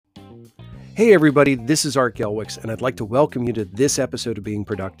Hey everybody, this is Art Gelwicks, and I'd like to welcome you to this episode of Being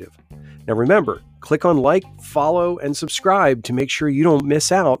Productive. Now remember, click on like, follow, and subscribe to make sure you don't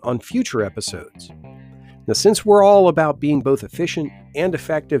miss out on future episodes. Now since we're all about being both efficient and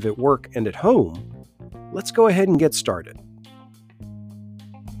effective at work and at home, let's go ahead and get started.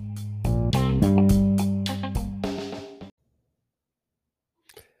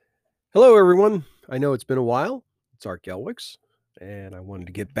 Hello everyone, I know it's been a while. It's Art Gelwicks, and I wanted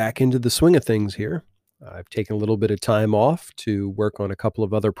to get back into the swing of things here. I've taken a little bit of time off to work on a couple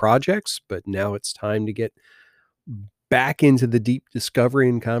of other projects, but now it's time to get back into the deep discovery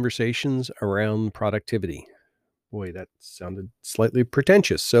and conversations around productivity. Boy, that sounded slightly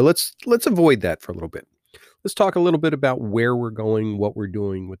pretentious. So let's avoid that for a little bit. Let's talk a little bit about where we're going, what we're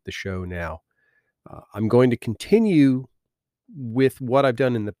doing with the show now. I'm going to continue with what I've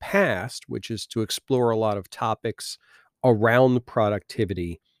done in the past, which is to explore a lot of topics around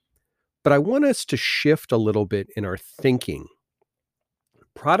productivity. But I want us to shift a little bit in our thinking.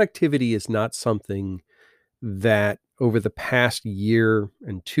 Productivity is not something that over the past year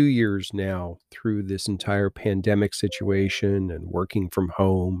and 2 years now, through this entire pandemic situation and working from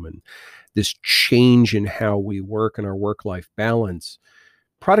home and this change in how we work and our work-life balance,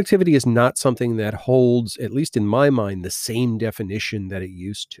 productivity is not something that holds, at least in my mind, the same definition that it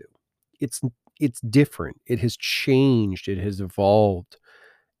used to. It's different. It has changed. It has evolved.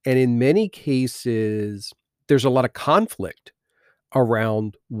 And in many cases, there's a lot of conflict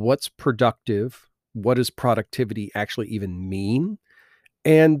around what's productive, what does productivity actually even mean,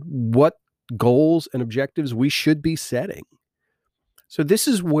 and what goals and objectives we should be setting. So this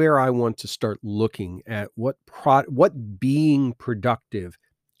is where I want to start looking at what being productive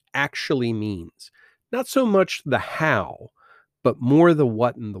actually means. Not so much the how, but more the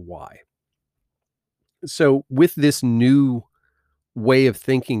what and the why. So with this new way of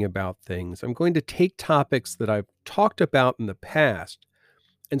thinking about things, I'm going to take topics that I've talked about in the past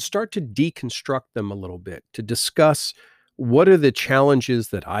and start to deconstruct them a little bit, to discuss what are the challenges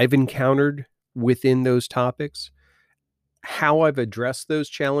that I've encountered within those topics, how I've addressed those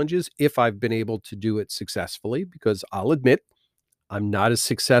challenges, if I've been able to do it successfully, because I'll admit I'm not as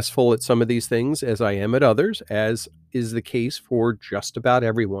successful at some of these things as I am at others, as is the case for just about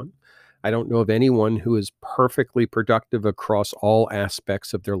everyone. I don't know of anyone who is perfectly productive across all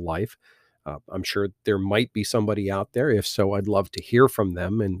aspects of their life. I'm sure there might be somebody out there. If so, I'd love to hear from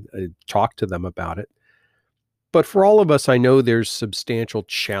them and talk to them about it. But for all of us, I know there's substantial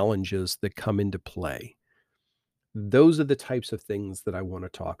challenges that come into play. Those are the types of things that I want to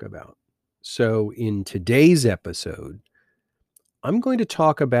talk about. So in today's episode, I'm going to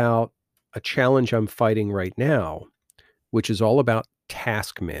talk about a challenge I'm fighting right now, which is all about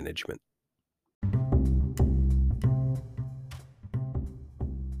task management.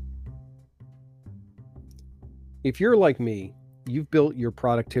 If you're like me, you've built your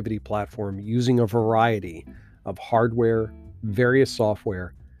productivity platform using a variety of hardware, various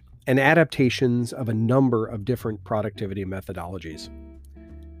software, and adaptations of a number of different productivity methodologies.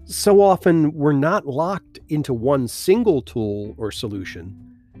 So often, we're not locked into one single tool or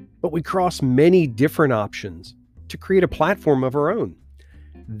solution, but we cross many different options to create a platform of our own.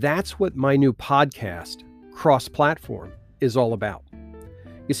 That's what my new podcast, Cross Platform, is all about.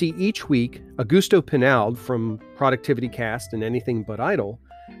 You see, each week, Augusto Pinaldi from Productivity Cast and Anything But Idle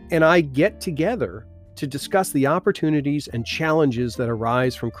and I get together to discuss the opportunities and challenges that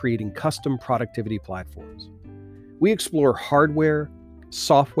arise from creating custom productivity platforms. We explore hardware,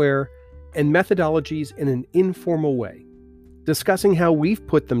 software, and methodologies in an informal way, discussing how we've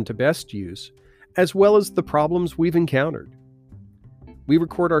put them to best use, as well as the problems we've encountered. We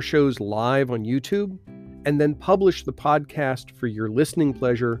record our shows live on YouTube and then publish the podcast for your listening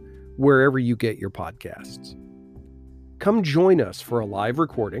pleasure wherever you get your podcasts. Come join us for a live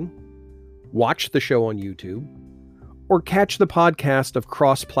recording, watch the show on YouTube, or catch the podcast of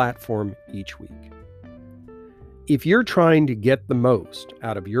Cross Platform each week. If you're trying to get the most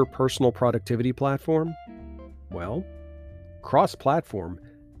out of your personal productivity platform, well, Cross Platform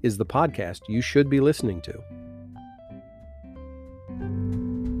is the podcast you should be listening to.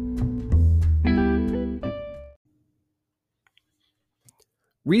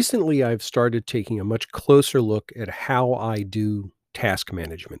 Recently, I've started taking a much closer look at how I do task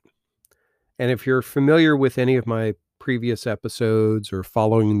management. And if you're familiar with any of my previous episodes or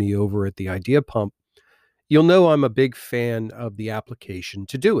following me over at the Idea Pump, you'll know I'm a big fan of the application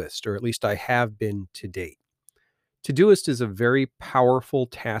Todoist, or at least I have been to date. Todoist is a very powerful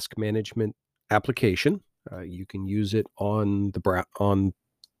task management application. You can use it on the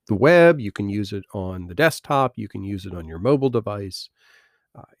web, you can use it on the desktop, you can use it on your mobile device.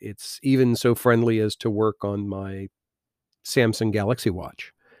 It's even so friendly as to work on my Samsung Galaxy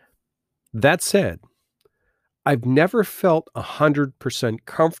Watch. That said, I've never felt 100%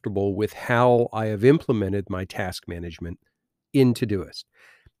 comfortable with how I have implemented my task management in Todoist.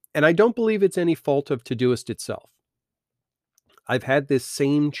 And I don't believe it's any fault of Todoist itself. I've had this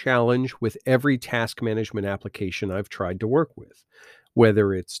same challenge with every task management application I've tried to work with,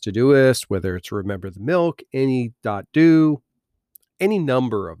 whether it's Todoist, whether it's Remember the Milk, any.do, any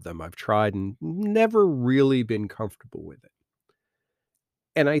number of them I've tried and never really been comfortable with it.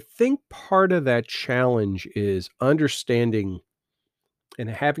 And I think part of that challenge is understanding and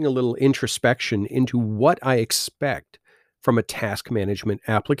having a little introspection into what I expect from a task management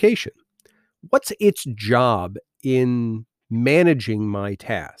application. What's its job in managing my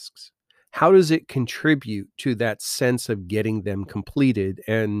tasks? How does it contribute to that sense of getting them completed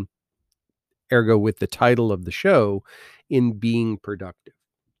and ergo with the title of the show in being productive?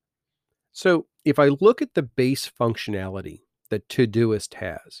 So if I look at the base functionality that Todoist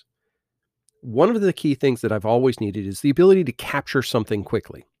has, one of the key things that I've always needed is the ability to capture something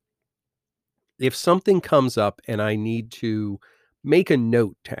quickly. If something comes up and I need to make a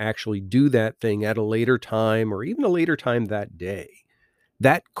note to actually do that thing at a later time or even a later time that day,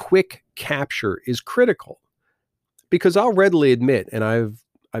 that quick capture is critical because I'll readily admit, and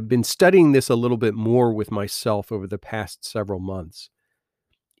I've been studying this a little bit more with myself over the past several months,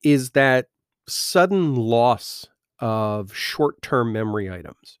 is that sudden loss of short-term memory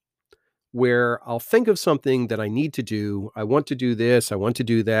items where I'll think of something that I need to do. I want to do this, I want to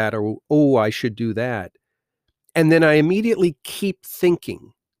do that, or, oh, I should do that. And then I immediately keep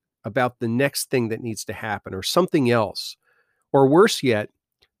thinking about the next thing that needs to happen or something else. Or worse yet,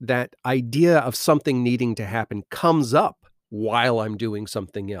 that idea of something needing to happen comes up while I'm doing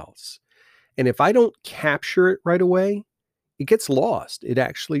something else. And if I don't capture it right away, it gets lost. It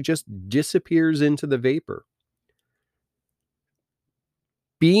actually just disappears into the vapor.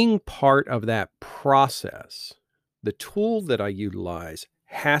 Being part of that process, the tool that I utilize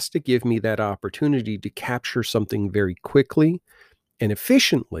has to give me that opportunity to capture something very quickly and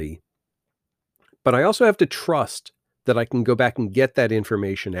efficiently. But I also have to trust that I can go back and get that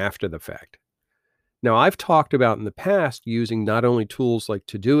information after the fact. Now, I've talked about in the past using not only tools like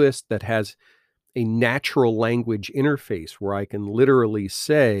Todoist that has a natural language interface where I can literally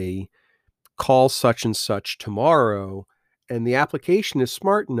say, call such and such tomorrow. And the application is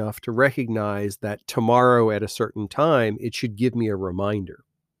smart enough to recognize that tomorrow at a certain time, it should give me a reminder.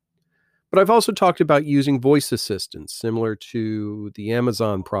 But I've also talked about using voice assistants similar to the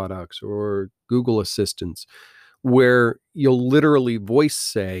Amazon products or Google Assistants, where you'll literally voice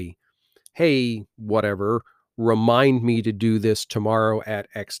say, hey, whatever, remind me to do this tomorrow at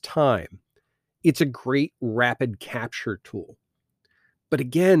X time. It's a great rapid capture tool. But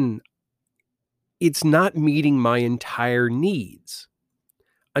again, it's not meeting my entire needs.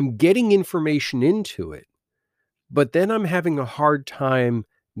 I'm getting information into it, but then I'm having a hard time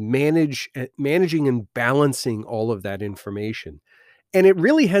managing and balancing all of that information. And it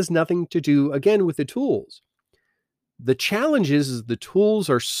really has nothing to do, again, with the tools. The challenge is the tools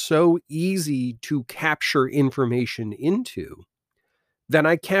are so easy to capture information into that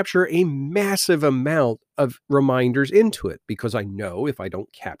I capture a massive amount of reminders into it because I know if I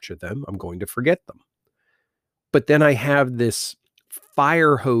don't capture them, I'm going to forget them. But then I have this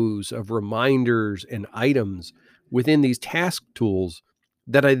fire hose of reminders and items within these task tools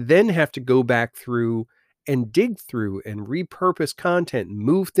that I then have to go back through and dig through and repurpose content,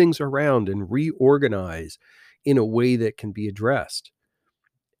 move things around and reorganize in a way that can be addressed.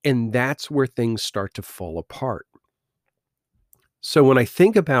 And that's where things start to fall apart. So when I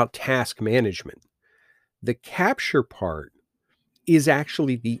think about task management, the capture part is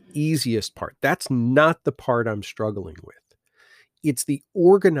actually the easiest part. That's not the part I'm struggling with. It's the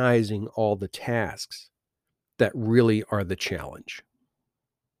organizing all the tasks that really are the challenge.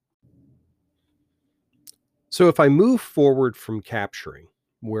 So if I move forward from capturing,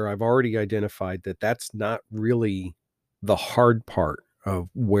 where I've already identified that that's not really the hard part of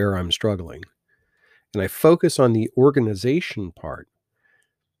where I'm struggling, and I focus on the organization part,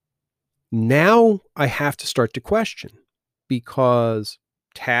 now I have to start to question because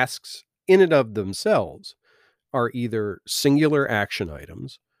tasks in and of themselves are either singular action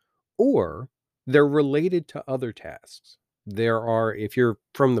items or they're related to other tasks. There are, if you're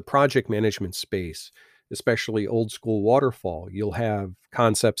from the project management space, especially old school waterfall, you'll have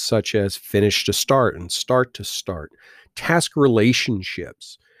concepts such as finish to start and start to start, task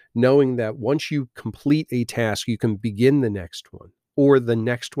relationships, knowing that once you complete a task, you can begin the next one, or the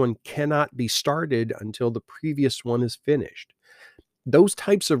next one cannot be started until the previous one is finished. Those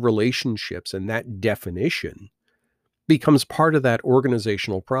types of relationships and that definition becomes part of that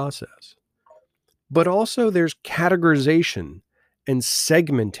organizational process. But also there's categorization and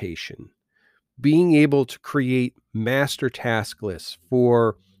segmentation, being able to create master task lists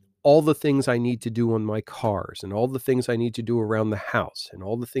for all the things I need to do on my cars and all the things I need to do around the house and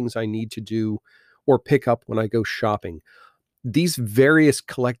all the things I need to do or pick up when I go shopping. These various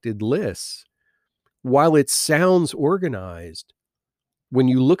collected lists, while it sounds organized, when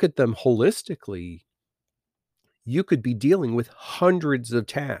you look at them holistically, you could be dealing with hundreds of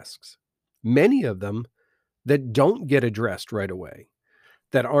tasks, many of them that don't get addressed right away,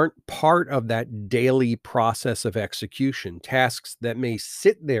 that aren't part of that daily process of execution, tasks that may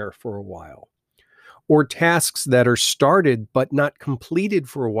sit there for a while, or tasks that are started but not completed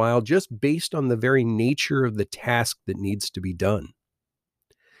for a while just based on the very nature of the task that needs to be done.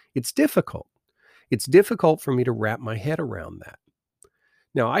 It's difficult. It's difficult for me to wrap my head around that.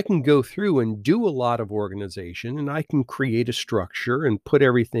 Now, I can go through and do a lot of organization, and I can create a structure and put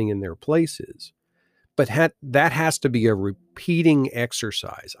everything in their places. But that has to be a repeating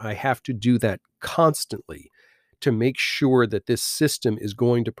exercise. I have to do that constantly to make sure that this system is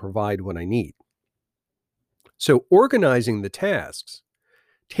going to provide what I need. So organizing the tasks,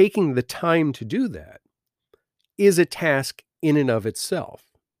 taking the time to do that, is a task in and of itself.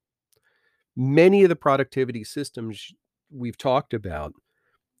 Many of the productivity systems we've talked about,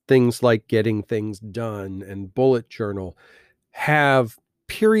 things like Getting Things Done and Bullet Journal, have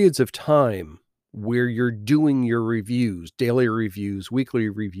periods of time where you're doing your reviews, daily reviews, weekly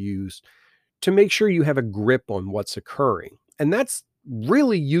reviews, to make sure you have a grip on what's occurring. And that's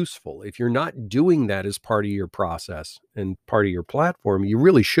really useful. If you're not doing that as part of your process and part of your platform, you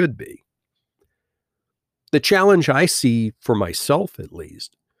really should be. The challenge I see for myself, at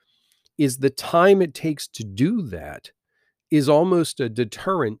least, is the time it takes to do that is almost a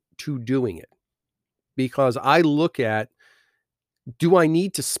deterrent to doing it. Because I look at, do I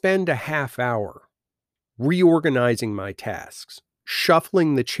need to spend a half hour reorganizing my tasks,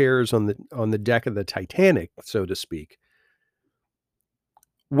 shuffling the chairs on the deck of the Titanic, so to speak,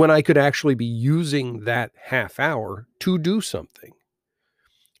 when I could actually be using that half hour to do something?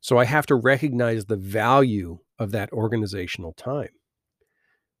 So I have to recognize the value of that organizational time.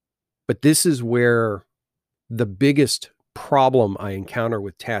 But this is where the biggest problem I encounter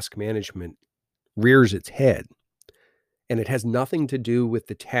with task management rears its head. And it has nothing to do with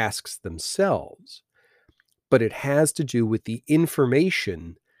the tasks themselves, but it has to do with the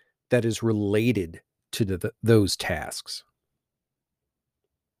information that is related to those tasks.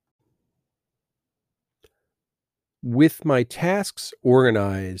 With my tasks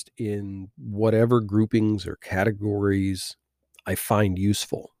organized in whatever groupings or categories I find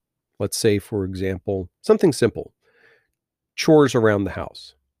useful, let's say, for example, something simple, chores around the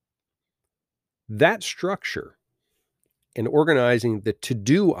house. That structure and organizing the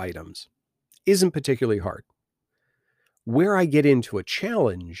to-do items isn't particularly hard. Where I get into a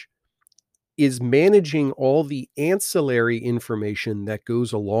challenge is managing all the ancillary information that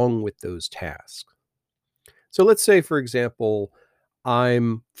goes along with those tasks. So let's say, for example,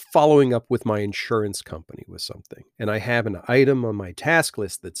 I'm following up with my insurance company with something, and I have an item on my task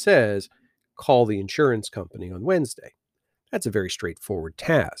list that says, call the insurance company on Wednesday. That's a very straightforward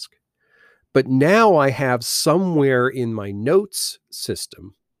task. But now I have somewhere in my notes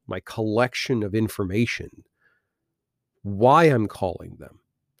system, my collection of information, why I'm calling them,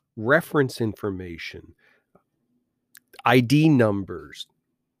 reference information, ID numbers,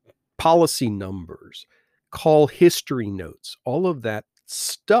 policy numbers, call history notes, all of that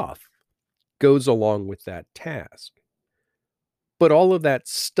stuff goes along with that task. But all of that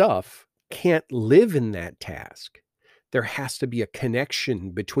stuff can't live in that task. There has to be a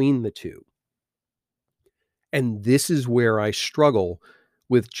connection between the two. And this is where I struggle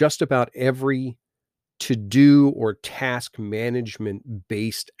with just about every to-do or task management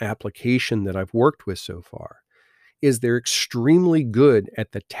based application that I've worked with so far, is they're extremely good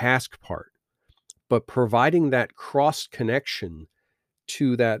at the task part, but providing that cross connection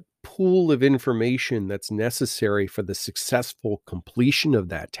to that pool of information that's necessary for the successful completion of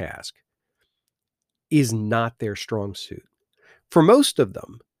that task is not their strong suit. For most of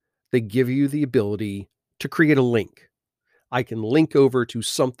them, they give you the ability to create a link. I can link over to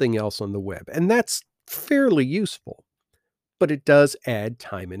something else on the web, and that's fairly useful, but it does add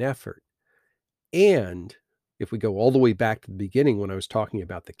time and effort. And if we go all the way back to the beginning when I was talking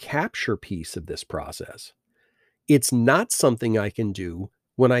about the capture piece of this process, it's not something I can do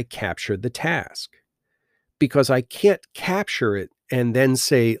when I capture the task, because I can't capture it and then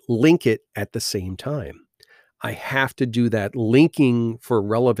say link it at the same time. I have to do that linking for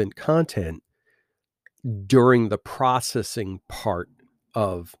relevant content during the processing part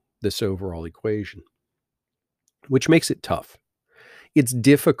of this overall equation, which makes it tough. It's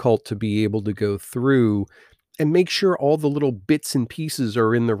difficult to be able to go through and make sure all the little bits and pieces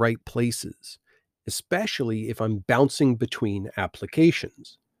are in the right places, especially if I'm bouncing between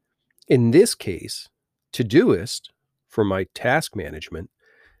applications. In this case, Todoist for my task management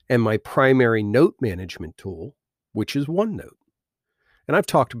and my primary note management tool, which is OneNote. And I've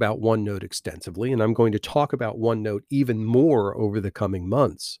talked about OneNote extensively, and I'm going to talk about OneNote even more over the coming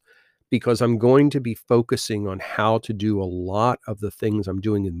months because I'm going to be focusing on how to do a lot of the things I'm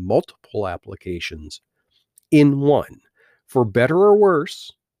doing in multiple applications in one. For better or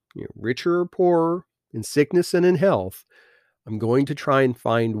worse, richer or poorer, in sickness and in health, I'm going to try and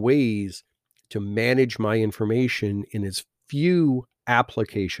find ways to manage my information in as few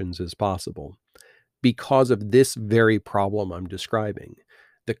applications as possible because of this very problem I'm describing.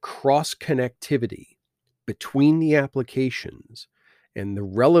 The cross connectivity between the applications and the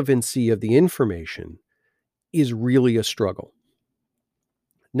relevancy of the information is really a struggle.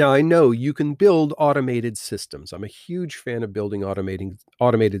 Now, I know you can build automated systems. I'm a huge fan of building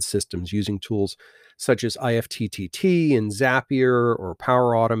automated systems using tools such as IFTTT and Zapier or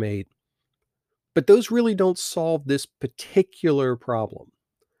Power Automate. But those really don't solve this particular problem.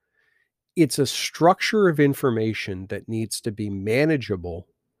 It's a structure of information that needs to be manageable,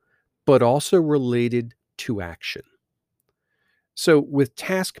 but also related to action. So with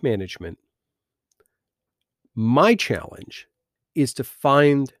task management, my challenge is to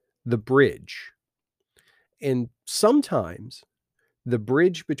find the bridge. And sometimes the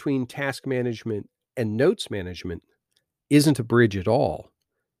bridge between task management and notes management isn't a bridge at all.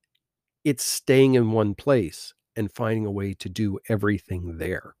 It's staying in one place and finding a way to do everything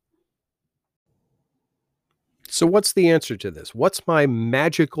there. So what's the answer to this? What's my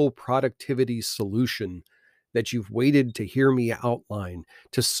magical productivity solution that you've waited to hear me outline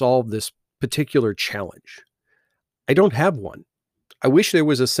to solve this particular challenge? I don't have one. I wish there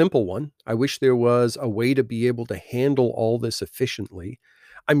was a simple one. I wish there was a way to be able to handle all this efficiently.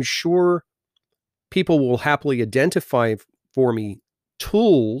 I'm sure people will happily identify for me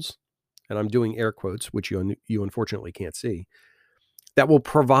tools, and I'm doing air quotes, which you unfortunately can't see, that will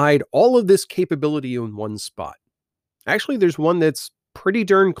provide all of this capability in one spot. Actually, there's one that's pretty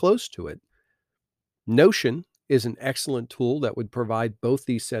darn close to it. Notion is an excellent tool that would provide both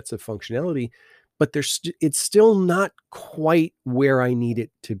these sets of functionality, but it's still not quite where I need it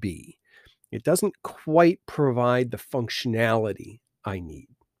to be. It doesn't quite provide the functionality I need.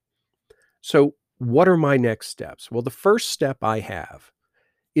 So what are my next steps? Well, the first step I have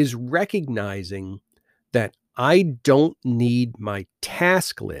is recognizing that I don't need my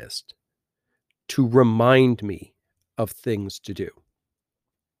task list to remind me of things to do.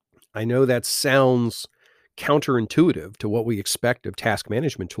 I know that sounds counterintuitive to what we expect of task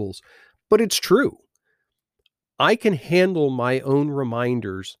management tools, but it's true. I can handle my own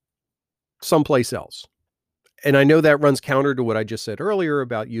reminders someplace else. And I know that runs counter to what I just said earlier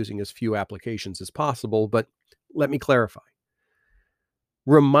about using as few applications as possible, but let me clarify.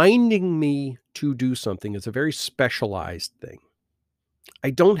 Reminding me to do something is a very specialized thing.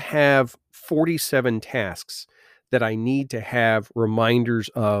 I don't have 47 tasks that I need to have reminders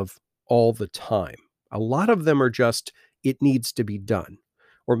of all the time. A lot of them are just, it needs to be done,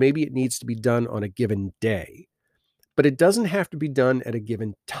 or maybe it needs to be done on a given day, but it doesn't have to be done at a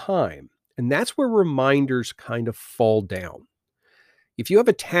given time. And that's where reminders kind of fall down. If you have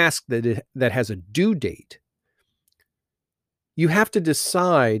a task that has a due date, you have to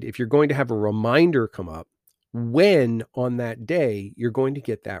decide if you're going to have a reminder come up when on that day you're going to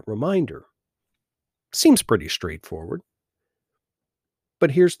get that reminder. Seems pretty straightforward.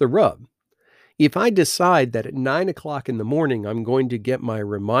 But here's the rub. If I decide that at 9 o'clock in the morning, I'm going to get my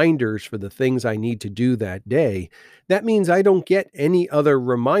reminders for the things I need to do that day, that means I don't get any other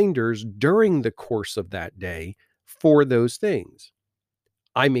reminders during the course of that day for those things.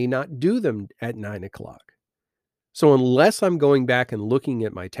 I may not do them at 9 o'clock. So unless I'm going back and looking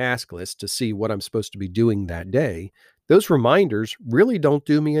at my task list to see what I'm supposed to be doing that day, those reminders really don't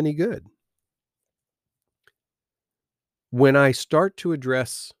do me any good. When I start to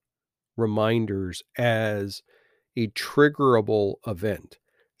address reminders as a triggerable event,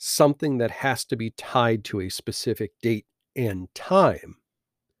 something that has to be tied to a specific date and time,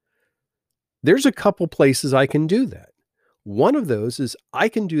 there's a couple places I can do that. One of those is I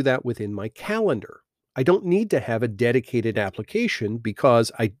can do that within my calendar. I don't need to have a dedicated application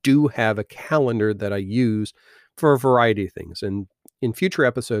because I do have a calendar that I use for a variety of things. And in future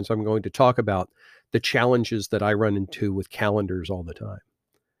episodes, I'm going to talk about the challenges that I run into with calendars all the time.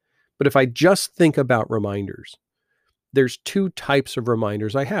 But if I just think about reminders, there's two types of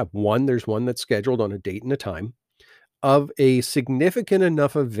reminders I have. One, there's one that's scheduled on a date and a time of a significant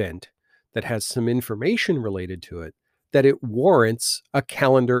enough event that has some information related to it that it warrants a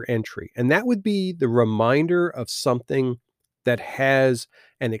calendar entry. And that would be the reminder of something that has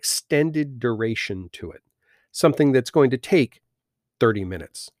an extended duration to it, something that's going to take 30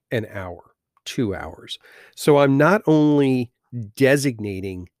 minutes, an hour, 2 hours. So I'm not only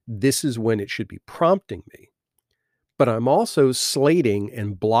designating this is when it should be prompting me, but I'm also slating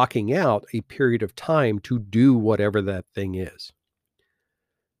and blocking out a period of time to do whatever that thing is.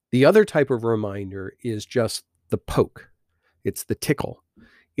 The other type of reminder is just the poke. It's the tickle.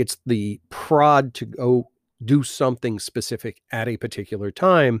 It's the prod to go do something specific at a particular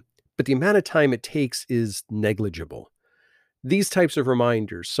time, but the amount of time it takes is negligible. These types of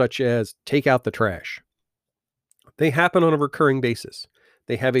reminders, such as take out the trash, they happen on a recurring basis.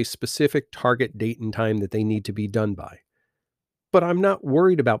 They have a specific target date and time that they need to be done by. But I'm not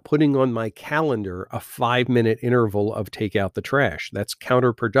worried about putting on my calendar a 5-minute interval of take out the trash. That's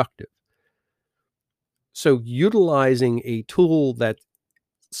counterproductive. So utilizing a tool that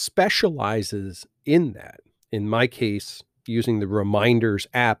specializes in that, in my case, using the Reminders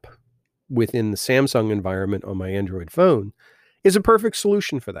app within the Samsung environment on my Android phone, is a perfect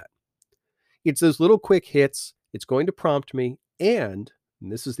solution for that. It's those little quick hits. It's going to prompt me, and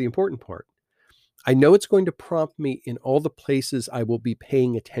this is the important part, I know it's going to prompt me in all the places I will be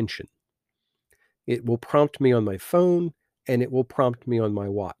paying attention. It will prompt me on my phone, and it will prompt me on my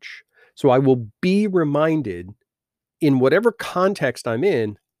watch. So I will be reminded in whatever context I'm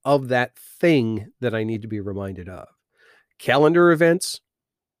in of that thing that I need to be reminded of. Calendar events,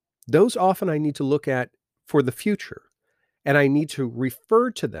 those often I need to look at for the future, and I need to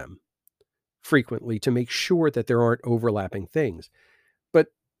refer to them frequently to make sure that there aren't overlapping things. But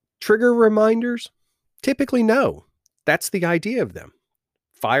trigger reminders, typically no. That's the idea of them.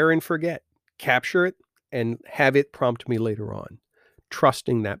 Fire and forget, capture it, and have it prompt me later on,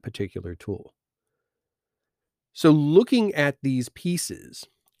 trusting that particular tool. So looking at these pieces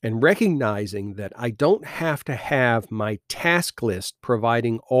and recognizing that I don't have to have my task list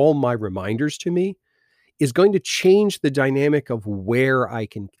providing all my reminders to me is going to change the dynamic of where I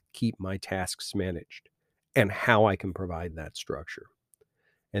can keep my tasks managed and how I can provide that structure.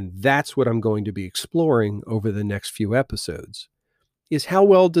 And that's what I'm going to be exploring over the next few episodes, is how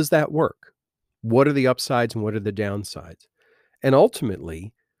well does that work? What are the upsides and what are the downsides? And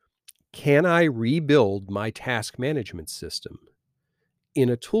ultimately, can I rebuild my task management system in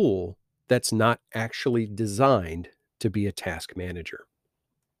a tool that's not actually designed to be a task manager?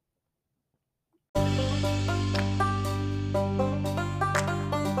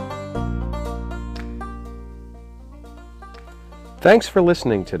 Thanks for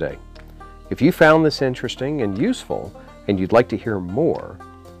listening today. If you found this interesting and useful and you'd like to hear more,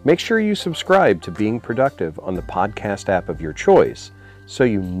 make sure you subscribe to Being Productive on the podcast app of your choice so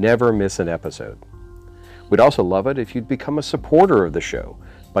you never miss an episode. We'd also love it if you'd become a supporter of the show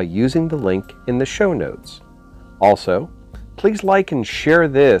by using the link in the show notes. Also, please like and share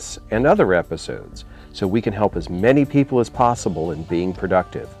this and other episodes so we can help as many people as possible in being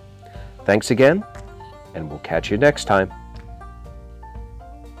productive. Thanks again, and we'll catch you next time.